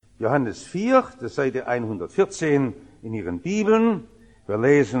Johannes 4, das Seite 114 in Ihren Bibeln. Wir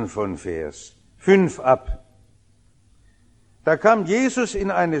lesen von Vers 5 ab. Da kam Jesus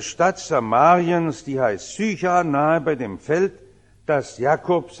in eine Stadt Samariens, die heißt Sychar, nahe bei dem Feld, das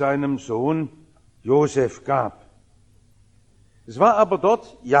Jakob seinem Sohn Josef gab. Es war aber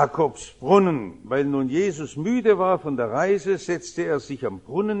dort Jakobs Brunnen. Weil nun Jesus müde war von der Reise, setzte er sich am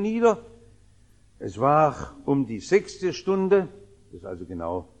Brunnen nieder. Es war um die 6. Stunde, das ist also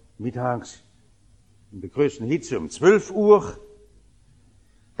genau mittags, in der größten Hitze um 12 Uhr.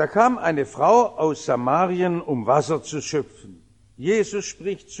 Da kam eine Frau aus Samarien, um Wasser zu schöpfen. Jesus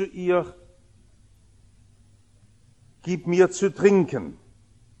spricht zu ihr: Gib mir zu trinken.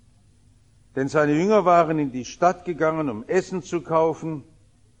 Denn seine Jünger waren in die Stadt gegangen, um Essen zu kaufen.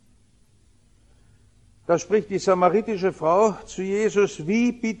 Da spricht die samaritische Frau zu Jesus: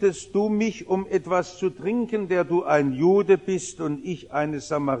 Wie bittest du mich um etwas zu trinken, der du ein Jude bist und ich eine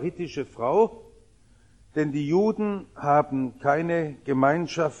samaritische Frau? Denn die Juden haben keine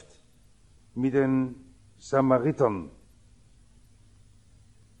Gemeinschaft mit den Samaritern.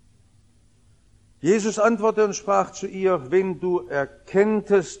 Jesus antwortete und sprach zu ihr: Wenn du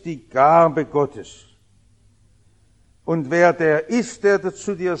erkenntest die Gabe Gottes und wer der ist, der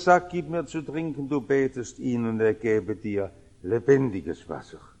zu dir sagt, gib mir zu trinken, du betest ihn und er gäbe dir lebendiges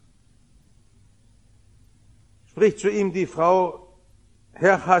Wasser. Spricht zu ihm die Frau: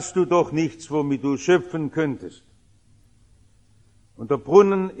 Herr, hast du doch nichts, womit du schöpfen könntest? Und der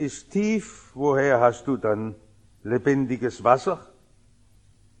Brunnen ist tief, woher hast du dann lebendiges Wasser?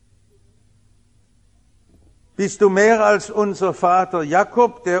 Bist du mehr als unser Vater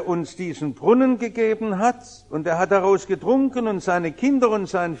Jakob, der uns diesen Brunnen gegeben hat, und er hat daraus getrunken und seine Kinder und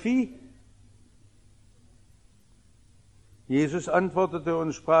sein Vieh? Jesus antwortete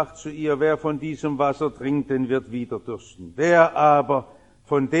und sprach zu ihr: Wer von diesem Wasser trinkt, den wird wieder dürsten. Wer aber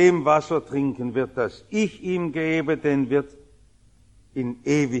von dem Wasser trinken wird, das ich ihm gebe, den wird in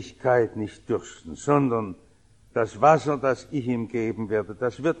Ewigkeit nicht dürsten, sondern das Wasser, das ich ihm geben werde,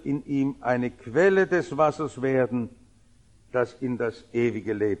 das wird in ihm eine Quelle des Wassers werden, das in das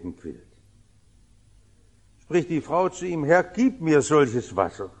ewige Leben quillt. Spricht die Frau zu ihm: Herr, gib mir solches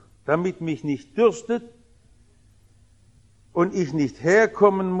Wasser, damit mich nicht dürstet und ich nicht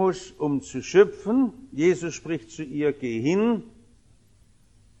herkommen muss, um zu schöpfen. Jesus spricht zu ihr: Geh hin,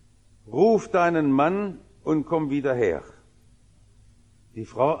 ruf deinen Mann und komm wieder her. Die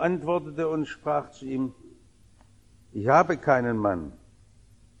Frau antwortete und sprach zu ihm: Ich habe keinen Mann.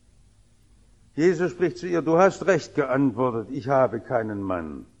 Jesus spricht zu ihr: Du hast recht geantwortet, ich habe keinen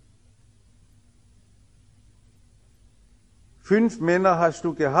Mann. 5 Männer hast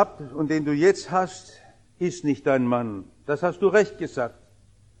du gehabt und den du jetzt hast, ist nicht dein Mann. Das hast du recht gesagt.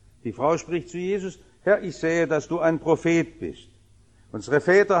 Die Frau spricht zu Jesus: Herr, ich sehe, dass du ein Prophet bist. Unsere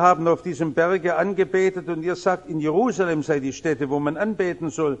Väter haben auf diesem Berge angebetet und ihr sagt, in Jerusalem sei die Stätte, wo man anbeten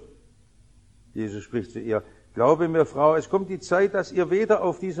soll. Jesus spricht zu ihr: Glaube mir, Frau, es kommt die Zeit, dass ihr weder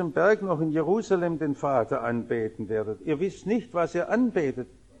auf diesem Berg noch in Jerusalem den Vater anbeten werdet. Ihr wisst nicht, was ihr anbetet.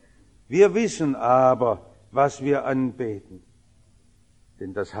 Wir wissen aber, was wir anbeten.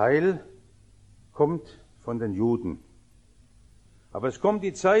 Denn das Heil kommt von den Juden. Aber es kommt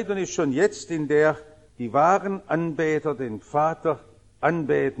die Zeit und ist schon jetzt, in der die wahren Anbeter den Vater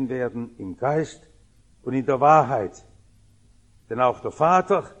anbeten werden im Geist und in der Wahrheit. Denn auch der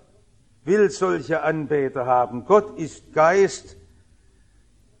Vater will solche Anbeter haben. Gott ist Geist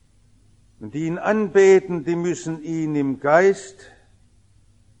und die ihn anbeten, die müssen ihn im Geist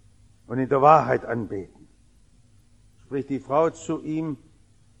und in der Wahrheit anbeten. Spricht die Frau zu ihm: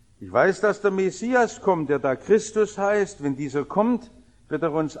 Ich weiß, dass der Messias kommt, der da Christus heißt. Wenn dieser kommt, wird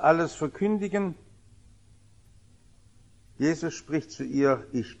er uns alles verkündigen. Jesus spricht zu ihr: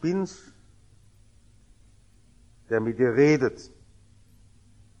 Ich bin's, der mit dir redet.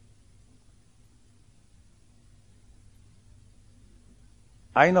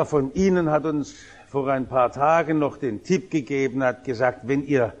 Einer von Ihnen hat uns vor ein paar Tagen noch den Tipp gegeben, hat gesagt, wenn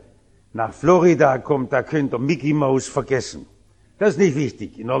ihr nach Florida kommt, da könnt ihr Mickey Mouse vergessen. Das ist nicht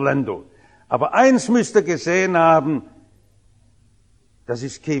wichtig, in Orlando. Aber eins müsst ihr gesehen haben, das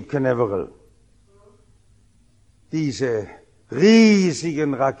ist Cape Canaveral. Diese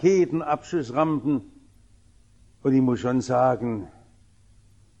riesigen Raketenabschussrampen. Und ich muss schon sagen,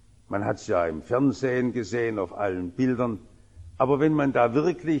 man hat es ja im Fernsehen gesehen, auf allen Bildern. Aber wenn man da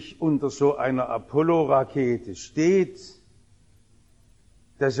wirklich unter so einer Apollo-Rakete steht,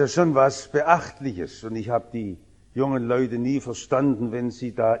 das ist ja schon was Beachtliches. Und ich habe die jungen Leute nie verstanden, wenn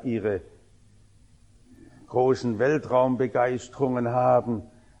sie da ihre großen Weltraumbegeisterungen haben.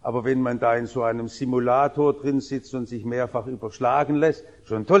 Aber wenn man da in so einem Simulator drin sitzt und sich mehrfach überschlagen lässt,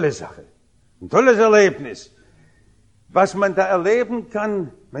 schon eine tolle Sache, ein tolles Erlebnis. Was man da erleben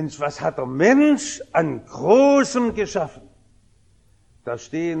kann, Mensch, was hat der Mensch an Großem geschaffen? Da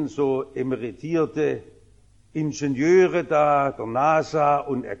stehen so emeritierte Ingenieure da, der NASA,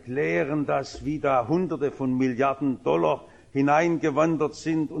 und erklären das, wie da Hunderte von Milliarden Dollar hineingewandert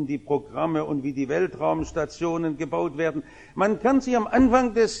sind und die Programme und wie die Weltraumstationen gebaut werden. Man kann sich am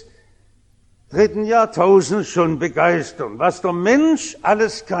Anfang des 3. Jahrtausends schon begeistern, was der Mensch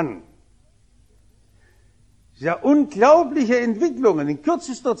alles kann. Ja, unglaubliche Entwicklungen in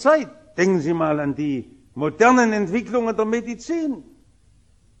kürzester Zeit. Denken Sie mal an die modernen Entwicklungen der Medizin.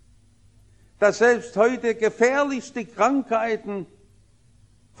 Dass selbst heute gefährlichste Krankheiten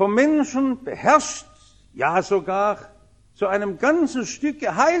vom Menschen beherrscht, ja sogar zu einem ganzen Stück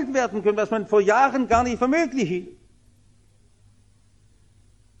geheilt werden können, was man vor Jahren gar nicht für möglich hielt.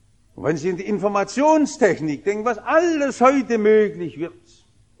 Und wenn Sie in die Informationstechnik denken, was alles heute möglich wird.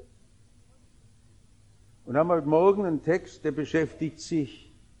 Und haben heute Morgen einen Text, der beschäftigt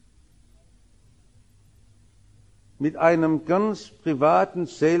sich mit einem ganz privaten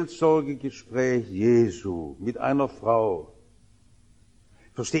Seelsorgegespräch Jesu mit einer Frau.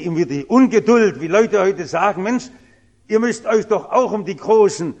 Ich verstehe immer wieder die Ungeduld, wie Leute heute sagen, Mensch, ihr müsst euch doch auch um die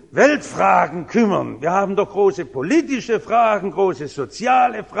großen Weltfragen kümmern. Wir haben doch große politische Fragen, große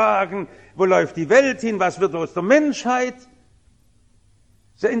soziale Fragen. Wo läuft die Welt hin? Was wird aus der Menschheit?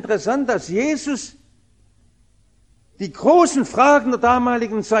 Sehr interessant, dass Jesus die großen Fragen der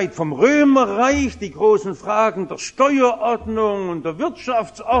damaligen Zeit vom Römerreich, die großen Fragen der Steuerordnung und der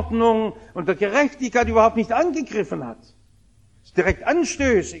Wirtschaftsordnung und der Gerechtigkeit überhaupt nicht angegriffen hat. Das ist direkt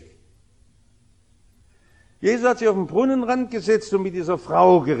anstößig. Jesus hat sich auf den Brunnenrand gesetzt und mit dieser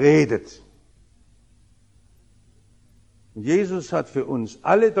Frau geredet. Und Jesus hat für uns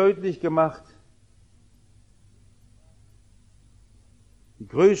alle deutlich gemacht, die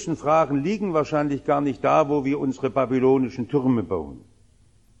größten Fragen liegen wahrscheinlich gar nicht da, wo wir unsere babylonischen Türme bauen.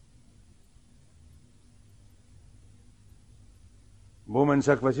 Wo man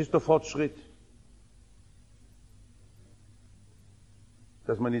sagt, was ist der Fortschritt?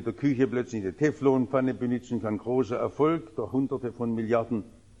 Dass man in der Küche plötzlich eine Teflonpfanne benutzen kann, großer Erfolg, durch Hunderte von Milliarden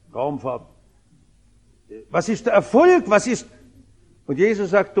Raumfahrt. Was ist der Erfolg? Und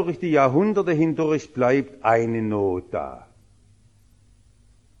Jesus sagt, durch die Jahrhunderte hindurch bleibt eine Not da.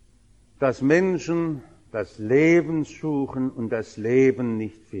 Dass Menschen das Leben suchen und das Leben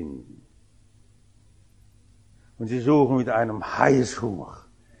nicht finden. Und sie suchen mit einem Heißhunger,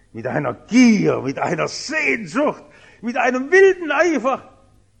 mit einer Gier, mit einer Sehnsucht, mit einem wilden Eifer.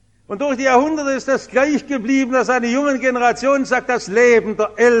 Und durch die Jahrhunderte ist das gleich geblieben, dass eine junge Generation sagt, das Leben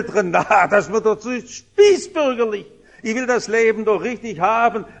der Älteren, das wird doch zu spießbürgerlich. Ich will das Leben doch richtig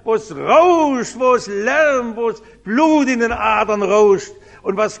haben, wo es rauscht, wo es lärmt, wo es Blut in den Adern rauscht.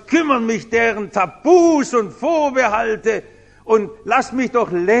 Und was kümmern mich deren Tabus und Vorbehalte? Und lass mich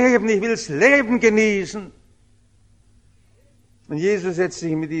doch leben, ich will's Leben genießen. Und Jesus setzt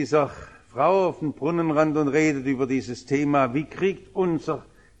sich mit dieser Frau auf den Brunnenrand und redet über dieses Thema. Wie kriegt unser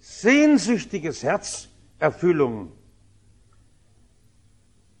sehnsüchtiges Herz Erfüllung?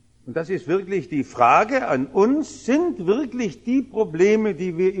 Und das ist wirklich die Frage an uns, sind wirklich die Probleme,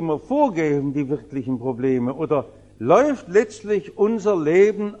 die wir immer vorgeben, die wirklichen Probleme? Oder läuft letztlich unser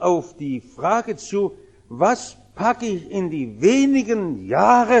Leben auf die Frage zu, was packe ich in die wenigen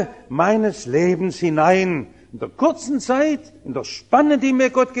Jahre meines Lebens hinein? In der kurzen Zeit, in der Spanne, die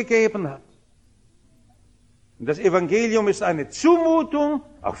mir Gott gegeben hat. Und das Evangelium ist eine Zumutung,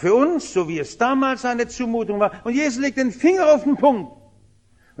 auch für uns, so wie es damals eine Zumutung war. Und Jesus legt den Finger auf den Punkt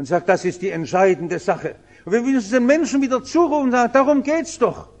und sagt, das ist die entscheidende Sache. Und wir müssen den Menschen wieder zurufen und sagen, darum geht's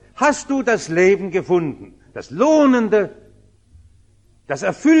doch. Hast du das Leben gefunden? Das lohnende, das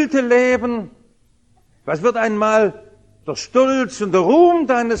erfüllte Leben? Was wird einmal der Stolz und der Ruhm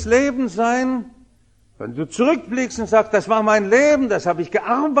deines Lebens sein? Wenn du zurückblickst und sagst, das war mein Leben, das habe ich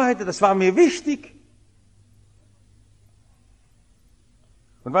gearbeitet, das war mir wichtig.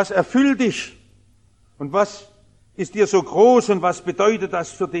 Und was erfüllt dich? Und was ist dir so groß und was bedeutet das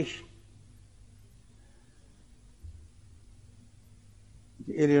für dich?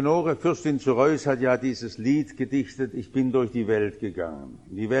 Die Eleonore, Fürstin zu Reuß, hat ja dieses Lied gedichtet, ich bin durch die Welt gegangen.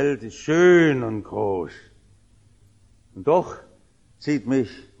 Die Welt ist schön und groß. Und doch zieht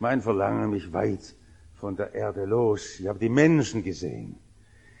mein Verlangen mich weit von der Erde los. Ich habe die Menschen gesehen,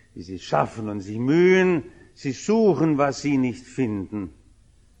 wie sie schaffen und sich mühen, sie suchen, was sie nicht finden.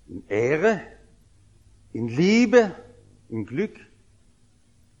 In Ehre, in Liebe, in Glück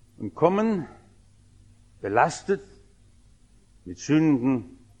und kommen belastet mit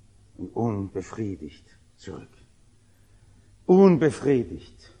Sünden und unbefriedigt zurück.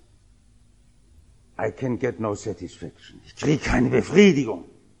 Unbefriedigt. I can get no satisfaction. Ich kriege keine Befriedigung.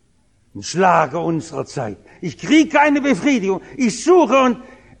 Ein Schlager unserer Zeit. Ich kriege keine Befriedigung. Ich suche, und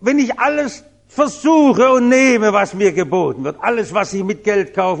wenn ich alles versuche und nehme, was mir geboten wird, alles, was ich mit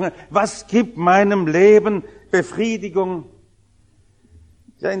Geld kaufe, was gibt meinem Leben Befriedigung?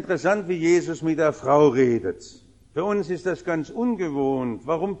 Sehr interessant, wie Jesus mit der Frau redet. Für uns ist das ganz ungewohnt.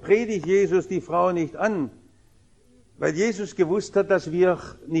 Warum predigt Jesus die Frau nicht an? Weil Jesus gewusst hat, dass wir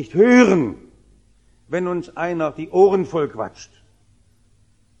nicht hören, wenn uns einer die Ohren voll quatscht.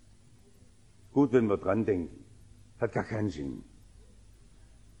 Gut, wenn wir dran denken. Hat gar keinen Sinn.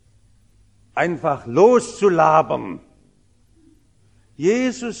 Einfach loszulabern.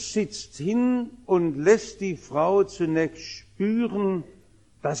 Jesus sitzt hin und lässt die Frau zunächst spüren,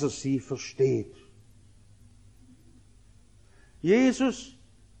 dass er sie versteht. Jesus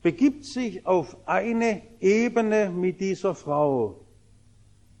begibt sich auf eine Ebene mit dieser Frau.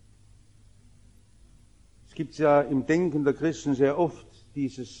 Es gibt ja im Denken der Christen sehr oft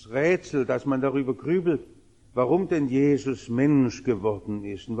dieses Rätsel, dass man darüber grübelt, warum denn Jesus Mensch geworden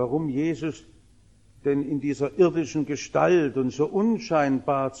ist und warum Jesus denn in dieser irdischen Gestalt und so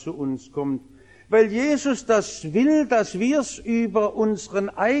unscheinbar zu uns kommt. Weil Jesus das will, dass wir es über unseren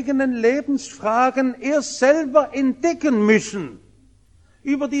eigenen Lebensfragen erst selber entdecken müssen.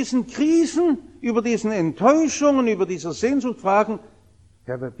 Über diesen Krisen, über diesen Enttäuschungen, über diese Sehnsucht fragen,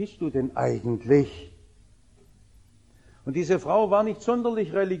 ja, wer bist du denn eigentlich? Und diese Frau war nicht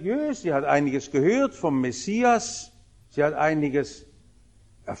sonderlich religiös, sie hat einiges gehört vom Messias, sie hat einiges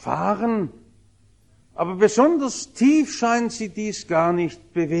erfahren, aber besonders tief scheint sie dies gar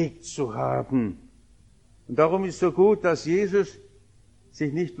nicht bewegt zu haben. Und darum ist so gut, dass Jesus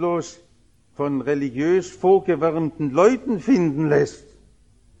sich nicht bloß von religiös vorgewärmten Leuten finden lässt,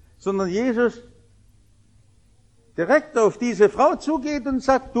 sondern Jesus direkt auf diese Frau zugeht und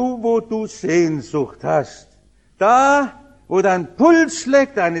sagt, du, wo du Sehnsucht hast, da, wo dein Puls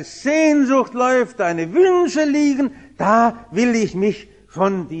schlägt, deine Sehnsucht läuft, deine Wünsche liegen, da will ich mich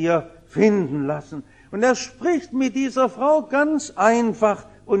von dir finden lassen. Und er spricht mit dieser Frau ganz einfach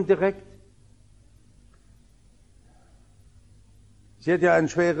und direkt. Sie hat ja ein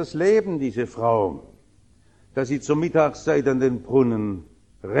schweres Leben, diese Frau, dass sie zur Mittagszeit an den Brunnen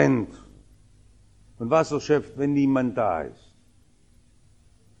rennt und Wasser schöpft, wenn niemand da ist.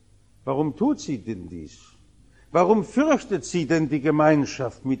 Warum tut sie denn dies? Warum fürchtet sie denn die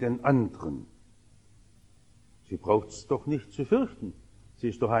Gemeinschaft mit den anderen? Sie braucht es doch nicht zu fürchten. Sie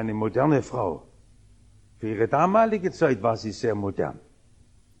ist doch eine moderne Frau. Für ihre damalige Zeit war sie sehr modern.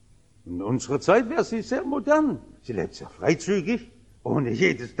 In unserer Zeit wäre sie sehr modern. Sie lebt sehr freizügig, ohne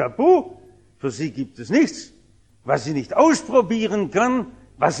jedes Tabu. Für sie gibt es nichts, was sie nicht ausprobieren kann,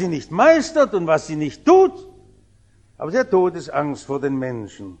 was sie nicht meistert und was sie nicht tut. Aber sie hat Todesangst vor den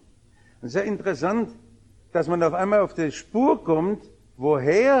Menschen. Und sehr interessant, dass man auf einmal auf die Spur kommt,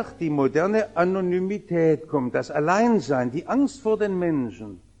 woher die moderne Anonymität kommt, das Alleinsein, die Angst vor den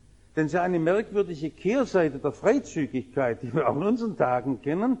Menschen. Denn es ist ja eine merkwürdige Kehrseite der Freizügigkeit, die wir auch in unseren Tagen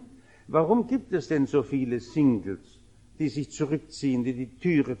kennen. Warum gibt es denn so viele Singles, die sich zurückziehen, die die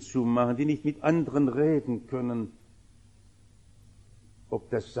Türe zumachen, die nicht mit anderen reden können? Ob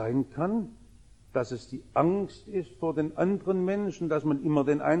das sein kann, dass es die Angst ist vor den anderen Menschen, dass man immer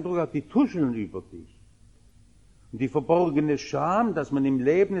den Eindruck hat, die tuscheln über dich. Und die verborgene Scham, dass man im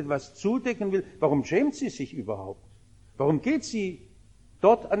Leben etwas zudecken will. Warum schämt sie sich überhaupt? Warum geht sie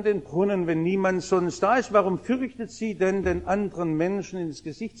dort an den Brunnen, wenn niemand sonst da ist? Warum fürchtet sie denn, den anderen Menschen ins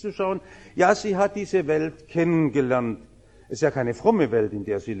Gesicht zu schauen? Ja, sie hat diese Welt kennengelernt. Es ist ja keine fromme Welt, in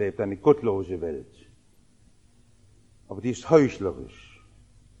der sie lebt, eine gottlose Welt. Aber die ist heuchlerisch.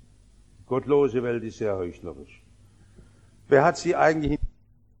 Die gottlose Welt ist sehr heuchlerisch. Wer hat sie eigentlich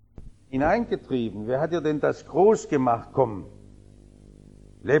hineingetrieben? Wer hat ihr denn das groß gemacht? Komm,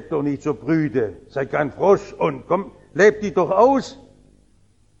 lebt doch nicht so brüde, sei kein Frosch und komm, lebt die doch aus.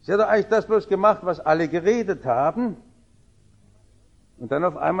 Sie hat doch eigentlich das bloß gemacht, was alle geredet haben. Und dann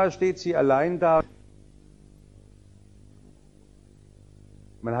auf einmal steht sie allein da.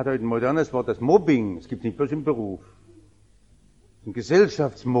 Man hat heute ein modernes Wort, das Mobbing. Es gibt nicht bloß im Beruf. Ein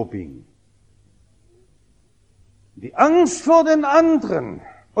Gesellschaftsmobbing. Die Angst vor den anderen.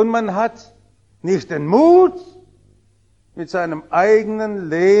 Und man hat nicht den Mut, mit seinem eigenen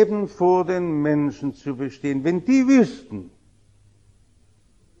Leben vor den Menschen zu bestehen. Wenn die wüssten,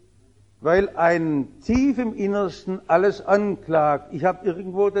 weil einen tief im Innersten alles anklagt. Ich habe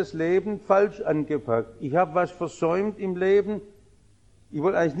irgendwo das Leben falsch angepackt. Ich habe was versäumt im Leben. Ich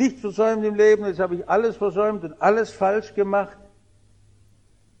wollte eigentlich nicht versäumen im Leben, jetzt habe ich alles versäumt und alles falsch gemacht.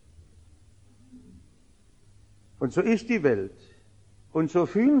 Und so ist die Welt. Und so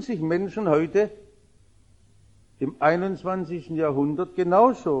fühlen sich Menschen heute im 21. Jahrhundert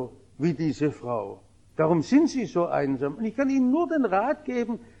genauso wie diese Frau. Darum sind sie so einsam. Und ich kann Ihnen nur den Rat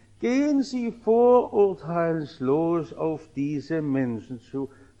geben, gehen Sie vorurteilslos auf diese Menschen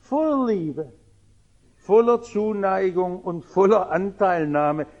zu, voller Liebe, voller Zuneigung und voller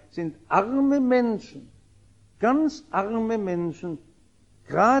Anteilnahme. Sind arme Menschen, ganz arme Menschen,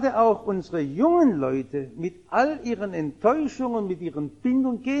 gerade auch unsere jungen Leute mit all ihren Enttäuschungen, mit ihren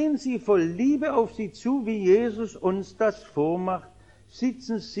Bindungen, gehen Sie voll Liebe auf sie zu, wie Jesus uns das vormacht.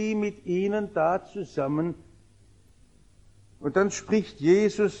 Sitzen Sie mit ihnen da zusammen. Und dann spricht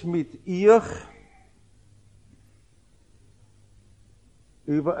Jesus mit ihr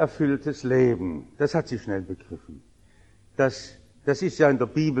über erfülltes Leben. Das hat sie schnell begriffen. Das ist ja in der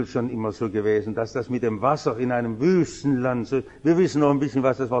Bibel schon immer so gewesen, dass das mit dem Wasser in einem Wüstenland so, wir wissen noch ein bisschen,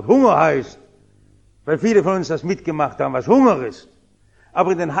 was das Wort Hunger heißt, weil viele von uns das mitgemacht haben, was Hunger ist.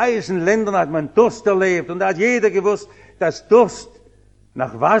 Aber in den heißen Ländern hat man Durst erlebt und da hat jeder gewusst, dass Durst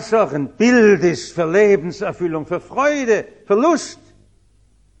nach Wasser ein Bild ist für Lebenserfüllung, für Freude, für Lust.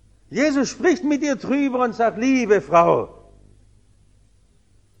 Jesus spricht mit ihr drüber und sagt, liebe Frau,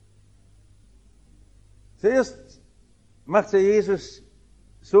 zuerst macht Jesus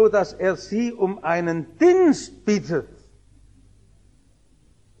so, dass er sie um einen Dienst bittet.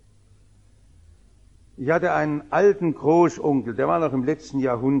 Ich hatte einen alten Großonkel, der war noch im letzten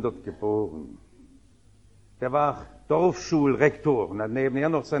Jahrhundert geboren. Der war Dorfschulrektor und hat nebenher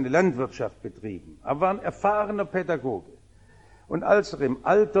noch seine Landwirtschaft betrieben, aber war ein erfahrener Pädagoge. Und als er im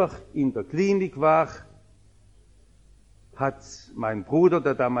Alter in der Klinik war, hat mein Bruder,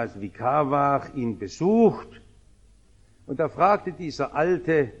 der damals Vikar war, ihn besucht. Und da fragte dieser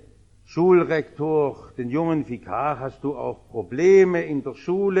alte Schulrektor den jungen Vikar, hast du auch Probleme in der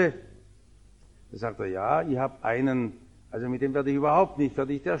Schule? Da sagt er, ja, ich habe einen, also mit dem werde ich überhaupt nicht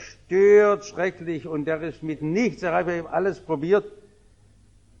fertig, der stört schrecklich und der ist mit nichts, er hat eben alles probiert.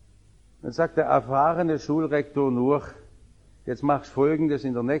 Dann sagt der erfahrene Schulrektor nur, jetzt machst Folgendes,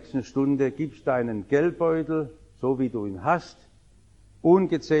 in der nächsten Stunde gibst deinen Geldbeutel, so wie du ihn hast,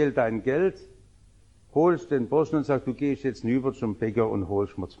 ungezählt dein Geld, holst den Posten und sagst, du gehst jetzt hinüber zum Bäcker und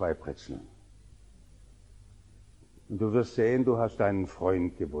holst mir 2 Brezeln. Und du wirst sehen, du hast einen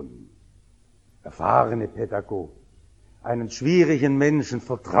Freund gewonnen. Erfahrene Pädagogen. Einen schwierigen Menschen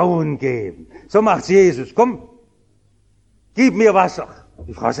Vertrauen geben. So macht's Jesus. Komm, gib mir Wasser.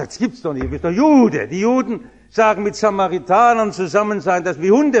 Die Frau sagt, das gibt's doch nicht, du bist doch Jude. Die Juden sagen, mit Samaritanern zusammen sein, dass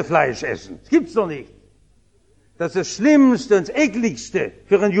wir Hundefleisch essen. Das gibt's doch nicht. Das ist das Schlimmste und das Ekligste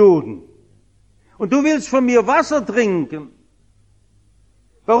für einen Juden. Und du willst von mir Wasser trinken.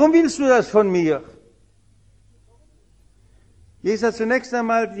 Warum willst du das von mir? Jesus hat zunächst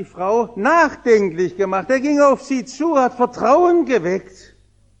einmal die Frau nachdenklich gemacht. Er ging auf sie zu, hat Vertrauen geweckt,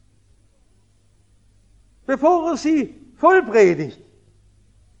 bevor er sie vollpredigt.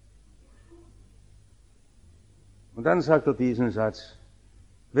 Und dann sagt er diesen Satz,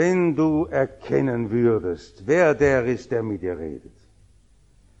 wenn du erkennen würdest, wer der ist, der mit dir redet.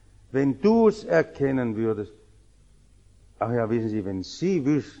 Wenn du es erkennen würdest, ach ja, wissen Sie, wenn Sie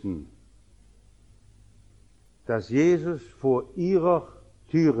wüssten, dass Jesus vor Ihrer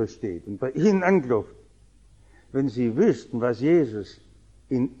Türe steht und bei Ihnen anklopft, wenn Sie wüssten, was Jesus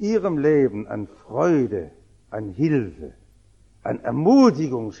in Ihrem Leben an Freude, an Hilfe, an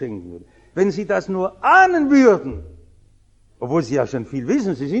Ermutigung schenken würde, wenn Sie das nur ahnen würden, obwohl Sie ja schon viel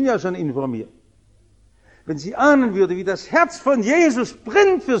wissen, Sie sind ja schon informiert, wenn Sie ahnen würden, wie das Herz von Jesus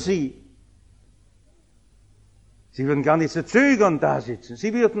brennt für Sie, Sie würden gar nicht so zögern da sitzen,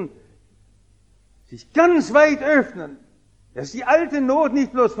 Sie würden sich ganz weit öffnen. Das ist die alte Not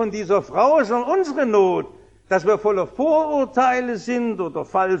nicht bloß von dieser Frau, sondern unsere Not, dass wir voller Vorurteile sind oder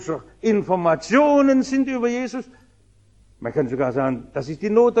falscher Informationen sind über Jesus. Man kann sogar sagen, das ist die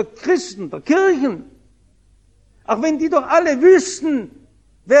Not der Christen, der Kirchen. Auch wenn die doch alle wüssten,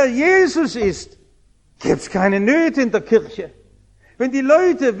 wer Jesus ist, gäbe es keine Nöte in der Kirche. Wenn die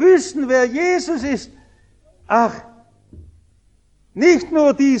Leute wüssten, wer Jesus ist, ach, nicht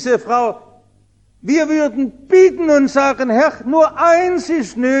nur diese Frau, wir würden bitten und sagen, Herr, nur eins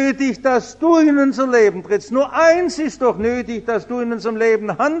ist nötig, dass du in unser Leben trittst. Nur eins ist doch nötig, dass du in unserem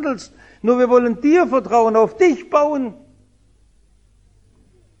Leben handelst. Nur wir wollen dir vertrauen, auf dich bauen.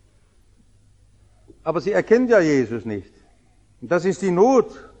 Aber sie erkennt ja Jesus nicht. Und das ist die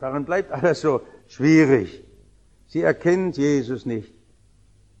Not. Daran bleibt alles so schwierig. Sie erkennt Jesus nicht.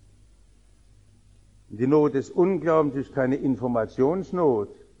 Die Not des Unglaubens ist keine Informationsnot,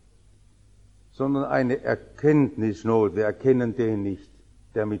 sondern eine Erkenntnisnot. Wir erkennen den nicht,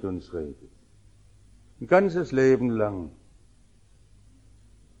 der mit uns redet. Ein ganzes Leben lang.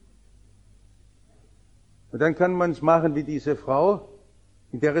 Und dann kann man es machen wie diese Frau,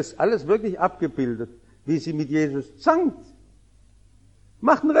 in der ist alles wirklich abgebildet, wie sie mit Jesus zankt.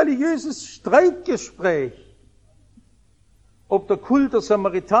 Macht ein religiöses Streitgespräch. Ob der Kult der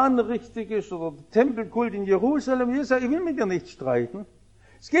Samaritaner richtig ist oder der Tempelkult in Jerusalem. Jesus sagt, ich will mit dir nicht streiten.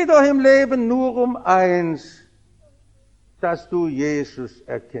 Es geht doch im Leben nur um eins, dass du Jesus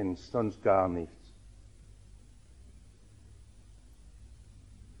erkennst, sonst gar nichts.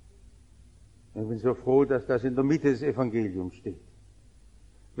 Ich bin so froh, dass das in der Mitte des Evangeliums steht.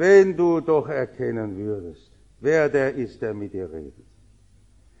 Wenn du doch erkennen würdest, wer der ist, der mit dir redet.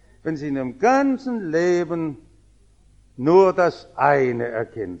 Wenn sie in ihrem ganzen Leben nur das eine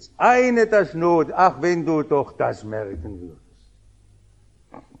erkennst, eine das Not, ach, wenn du doch das merken würdest.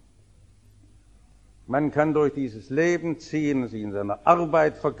 Man kann durch dieses Leben ziehen, sich in seiner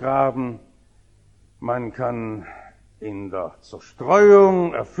Arbeit vergraben, man kann in der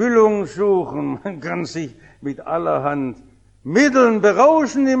Zerstreuung Erfüllung suchen, man kann sich mit allerhand Mitteln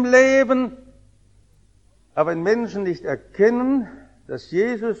berauschen im Leben, aber wenn Menschen nicht erkennen, dass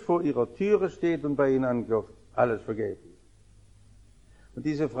Jesus vor ihrer Türe steht und bei ihnen anklopft, alles vergeblich. Und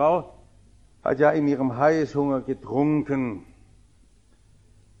diese Frau hat ja in ihrem Heißhunger getrunken.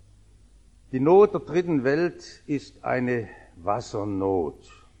 Die Not der dritten Welt ist eine Wassernot.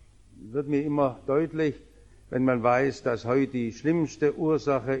 Wird mir immer deutlich, wenn man weiß, dass heute die schlimmste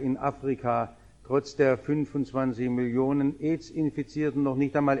Ursache in Afrika trotz der 25 Millionen AIDS-Infizierten noch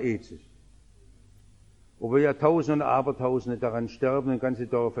nicht einmal AIDS ist. Obwohl ja Tausende und Abertausende daran sterben und ganze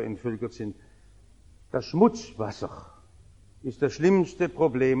Dörfer entvölkert sind. Das Schmutzwasser ist das schlimmste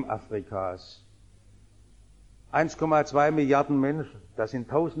Problem Afrikas. 1,2 Milliarden Menschen, das sind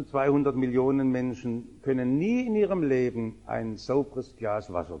 1200 Millionen Menschen, können nie in ihrem Leben ein sauberes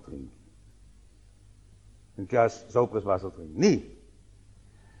Glas Wasser trinken. Ein Glas sauberes Wasser trinken. Nie.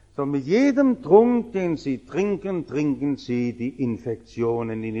 Sondern mit jedem Trunk, den sie trinken, trinken sie die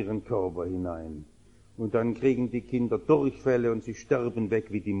Infektionen in ihren Körper hinein. Und dann kriegen die Kinder Durchfälle und sie sterben weg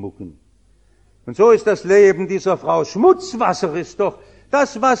wie die Mucken. Und so ist das Leben dieser Frau. Schmutzwasser ist doch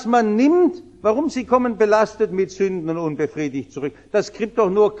das, was man nimmt. Warum? Sie kommen belastet mit Sünden und unbefriedigt zurück. Das gibt doch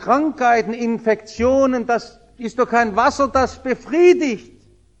nur Krankheiten, Infektionen. Das ist doch kein Wasser, das befriedigt.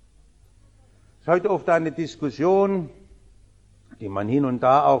 Es ist heute oft eine Diskussion, die man hin und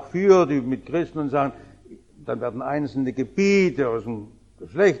da auch führt mit Christen und sagen, dann werden einzelne Gebiete aus dem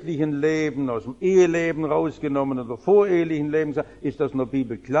geschlechtlichen Leben, aus dem Eheleben rausgenommen oder vorehelichen Leben. Ist das in der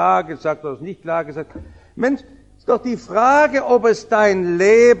Bibel klar gesagt oder ist nicht klar gesagt? Mensch, ist doch die Frage, ob es dein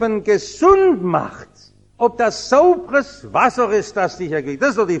Leben gesund macht. Ob das sauberes Wasser ist, das dich erquickt.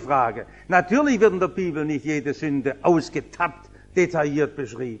 Das ist doch die Frage. Natürlich wird in der Bibel nicht jede Sünde ausgetappt, detailliert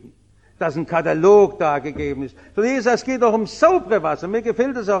beschrieben. Dass ein Katalog dargegeben ist. Sondern es geht doch um saubere Wasser. Mir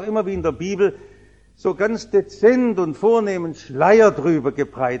gefällt es auch immer, wie in der Bibel so ganz dezent und vornehmen Schleier drüber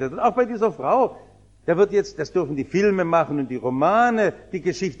gebreitet. Und auch bei dieser Frau, da wird jetzt, das dürfen die Filme machen und die Romane, die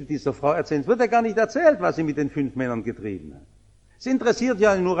Geschichte dieser Frau erzählen. Es wird ja gar nicht erzählt, was sie mit den 5 Männern getrieben hat. Es interessiert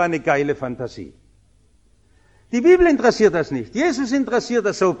ja nur eine geile Fantasie. Die Bibel interessiert das nicht. Jesus interessiert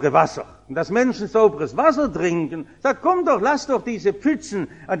das saubere Wasser. Und dass Menschen sauberes Wasser trinken, sagt, komm doch, lass doch diese Pfützen,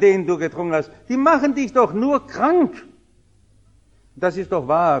 an denen du getrunken hast, die machen dich doch nur krank. Das ist doch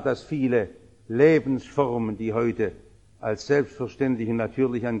wahr, dass viele Lebensformen, die heute als selbstverständlich und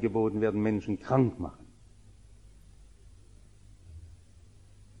natürlich angeboten werden, Menschen krank machen.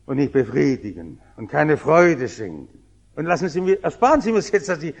 Und nicht befriedigen und keine Freude schenken. Und ersparen Sie mir jetzt,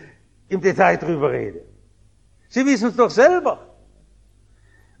 dass ich im Detail drüber rede. Sie wissen es doch selber.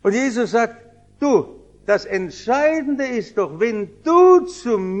 Und Jesus sagt, du, das Entscheidende ist doch, wenn du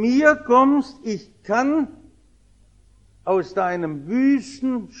zu mir kommst, ich kann aus deinem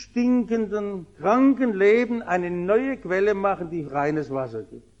wüsten, stinkenden, kranken Leben eine neue Quelle machen, die reines Wasser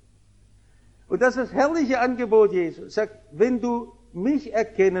gibt. Und das ist das herrliche Angebot Jesu. Sagt, wenn du mich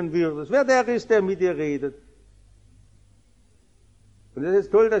erkennen würdest, wer der ist, der mit dir redet. Und es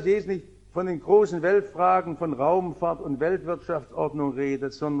ist toll, dass Jesus nicht von den großen Weltfragen, von Raumfahrt und Weltwirtschaftsordnung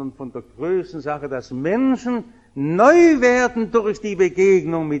redet, sondern von der größten Sache, dass Menschen neu werden durch die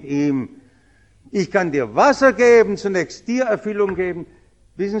Begegnung mit ihm. Ich kann dir Wasser geben, zunächst dir Erfüllung geben.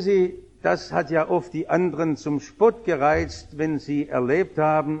 Wissen Sie, das hat ja oft die anderen zum Spott gereizt, wenn sie erlebt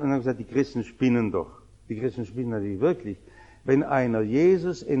haben und haben gesagt, die Christen spinnen doch. Die Christen spinnen natürlich wirklich. Wenn einer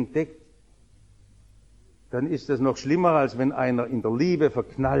Jesus entdeckt, dann ist das noch schlimmer, als wenn einer in der Liebe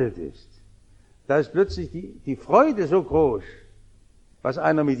verknallt ist. Da ist plötzlich die Freude so groß, was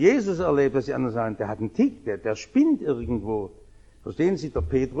einer mit Jesus erlebt, dass die anderen sagen, der hat einen Tick, der spinnt irgendwo. Verstehen Sie, der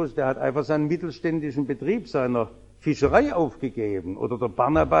Petrus, der hat einfach seinen mittelständischen Betrieb seiner Fischerei aufgegeben. Oder der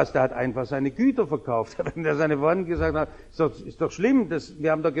Barnabas, der hat einfach seine Güter verkauft. Wenn der seine Verwandten gesagt hat, ist doch schlimm,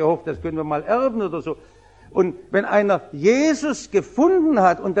 wir haben doch gehofft, das können wir mal erben oder so. Und wenn einer Jesus gefunden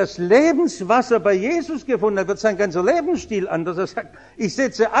hat und das Lebenswasser bei Jesus gefunden hat, wird sein ganzer Lebensstil anders. Er sagt, ich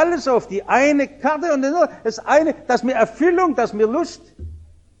setze alles auf die eine Karte und nur das eine, das mir Erfüllung, das mir Lust.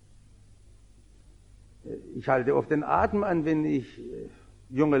 Ich halte oft den Atem an, wenn ich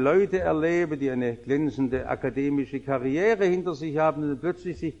junge Leute erlebe, die eine glänzende akademische Karriere hinter sich haben und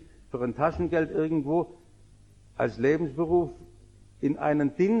plötzlich sich für ein Taschengeld irgendwo als Lebensberuf in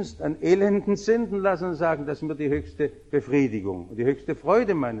einen Dienst an Elenden senden lassen und sagen, das ist mir die höchste Befriedigung und die höchste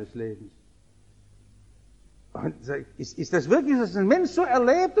Freude meines Lebens. Und ist das wirklich, dass ein Mensch so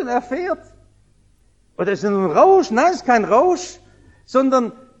erlebt und erfährt? Oder ist es ein Rausch? Nein, es ist kein Rausch,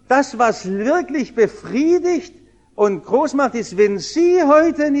 sondern das, was wirklich befriedigt und groß macht, ist, wenn Sie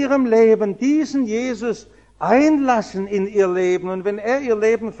heute in Ihrem Leben diesen Jesus einlassen in Ihr Leben und wenn er Ihr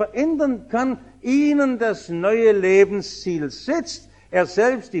Leben verändern kann, Ihnen das neue Lebensziel setzt, er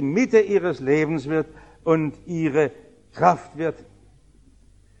selbst die Mitte Ihres Lebens wird und Ihre Kraft wird.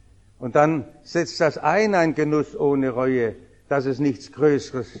 Und dann setzt das ein Genuss ohne Reue, dass es nichts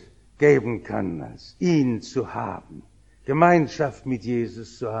Größeres geben kann, als ihn zu haben, Gemeinschaft mit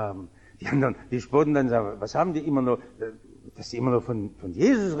Jesus zu haben. Die anderen, die spotten dann, sagen, was haben die immer noch, dass sie immer noch von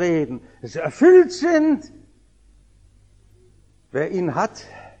Jesus reden, dass sie erfüllt sind. Wer ihn hat,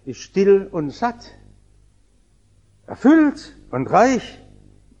 ist still und satt, erfüllt und reich.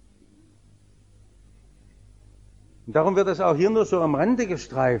 Und darum wird es auch hier nur so am Rande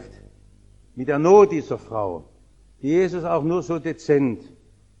gestreift, mit der Not dieser Frau, die Jesus auch nur so dezent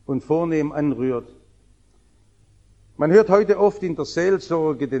und vornehm anrührt. Man hört heute oft in der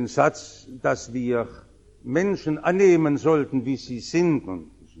Seelsorge den Satz, dass wir Menschen annehmen sollten, wie sie sind.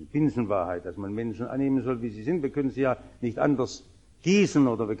 Und das ist eine Binsenwahrheit, dass man Menschen annehmen soll, wie sie sind. Wir können sie ja nicht anders gießen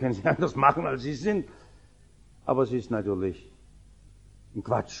oder wir können sie anders machen, als sie sind. Aber es ist natürlich ein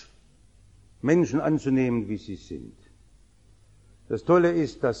Quatsch, Menschen anzunehmen, wie sie sind. Das Tolle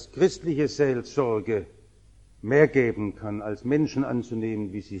ist, dass christliche Seelsorge mehr geben kann, als Menschen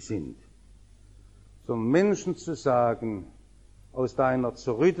anzunehmen, wie sie sind. Sondern Menschen zu sagen, aus deiner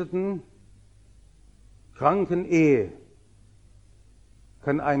zerrütteten, kranken Ehe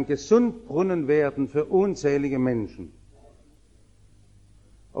kann ein Gesundbrunnen werden für unzählige Menschen.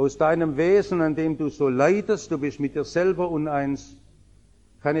 Aus deinem Wesen, an dem du so leidest, du bist mit dir selber uneins,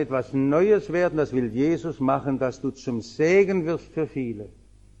 kann etwas Neues werden, das will Jesus machen, dass du zum Segen wirst für viele.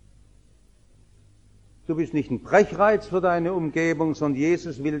 Du bist nicht ein Brechreiz für deine Umgebung, sondern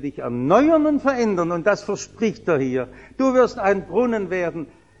Jesus will dich erneuern und verändern und das verspricht er hier. Du wirst ein Brunnen werden.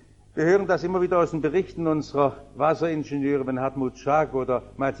 Wir hören das immer wieder aus den Berichten unserer Wasseringenieure, wenn Hartmut Schack oder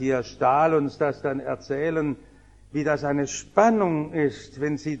Matthias Stahl uns das dann erzählen, wie das eine Spannung ist,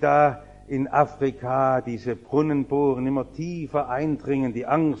 wenn sie da in Afrika diese Brunnen bohren, immer tiefer eindringen, die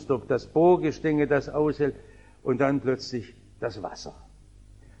Angst, ob das Bohrgestänge das aushält und dann plötzlich das Wasser.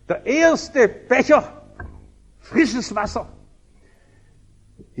 Der erste Becher, frisches Wasser.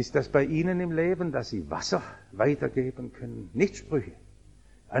 Ist das bei Ihnen im Leben, dass Sie Wasser weitergeben können? Nicht Sprüche.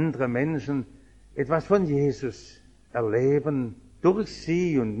 Andere Menschen etwas von Jesus erleben, durch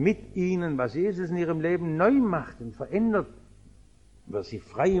Sie und mit Ihnen, was Jesus in Ihrem Leben neu macht und verändert, was Sie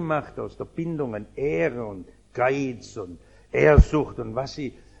frei macht aus der Bindung an Ehre und Geiz und Ehrsucht und was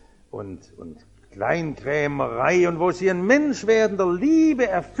Sie und Kleinkrämerei und wo Sie ein Mensch werden, der Liebe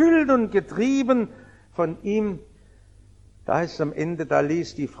erfüllt und getrieben von ihm. Da ist am Ende, da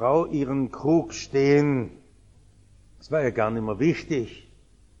ließ die Frau ihren Krug stehen. Das war ja gar nicht mehr wichtig.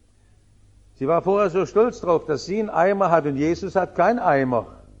 Sie war vorher so stolz drauf, dass sie einen Eimer hat und Jesus hat keinen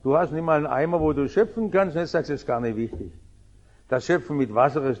Eimer. Du hast nicht mal einen Eimer, wo du schöpfen kannst, und jetzt sagst du, das ist gar nicht wichtig. Das Schöpfen mit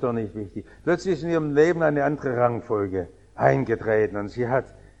Wasser ist doch nicht wichtig. Plötzlich ist in ihrem Leben eine andere Rangfolge eingetreten und sie hat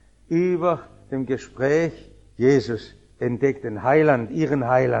über dem Gespräch Jesus entdeckt, den Heiland, ihren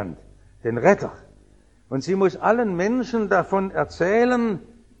Heiland, den Retter. Und sie muss allen Menschen davon erzählen,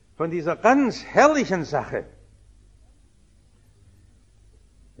 von dieser ganz herrlichen Sache.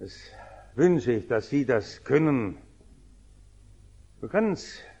 Das wünsche ich, dass Sie das können. So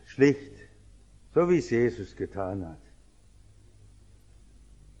ganz schlicht, so wie es Jesus getan hat.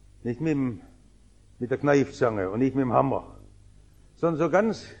 Nicht mit der Kneifzange und nicht mit dem Hammer, sondern so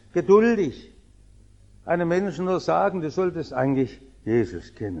ganz geduldig einem Menschen nur sagen, du solltest eigentlich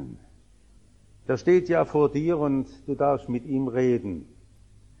Jesus kennen. Der steht ja vor dir und du darfst mit ihm reden.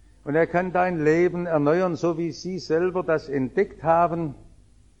 Und er kann dein Leben erneuern, so wie Sie selber das entdeckt haben,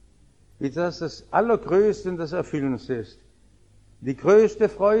 wie das Allergrößte und das Erfüllendste ist. Die größte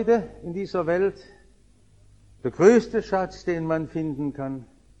Freude in dieser Welt, der größte Schatz, den man finden kann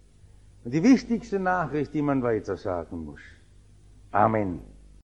und die wichtigste Nachricht, die man weitersagen muss. Amen.